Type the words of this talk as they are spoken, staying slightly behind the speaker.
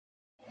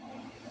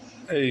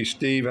Hey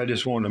Steve, I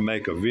just wanted to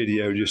make a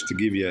video just to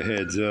give you a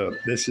heads up.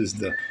 This is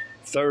the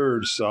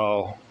third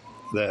saw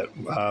that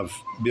I've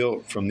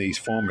built from these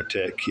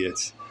Farmertec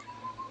kits.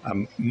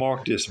 I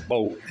marked this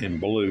bolt in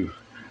blue.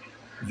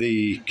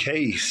 The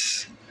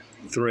case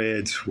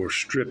threads were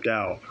stripped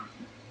out.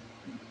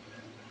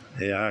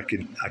 Yeah,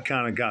 I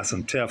kind of got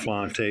some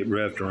Teflon tape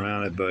wrapped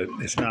around it, but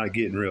it's not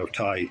getting real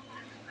tight.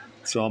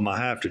 So I'm gonna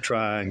have to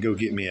try and go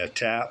get me a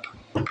tap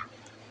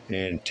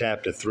and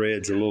tap the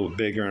threads a little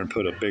bigger and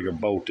put a bigger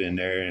bolt in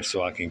there, and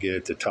so I can get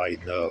it to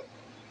tighten up.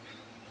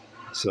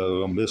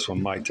 So this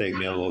one might take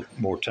me a little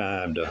more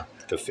time to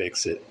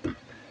fix it,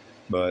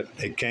 but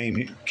it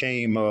came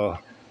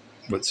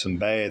with some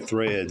bad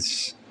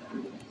threads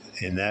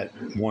in that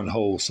one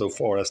hole so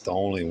far. That's the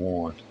only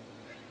one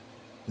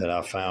that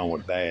I found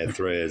with bad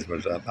threads,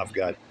 but I've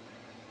got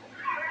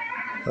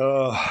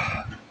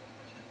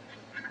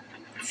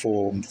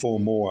four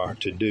more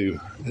to do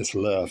that's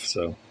left.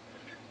 So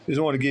just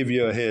want to give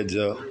you a heads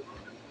up.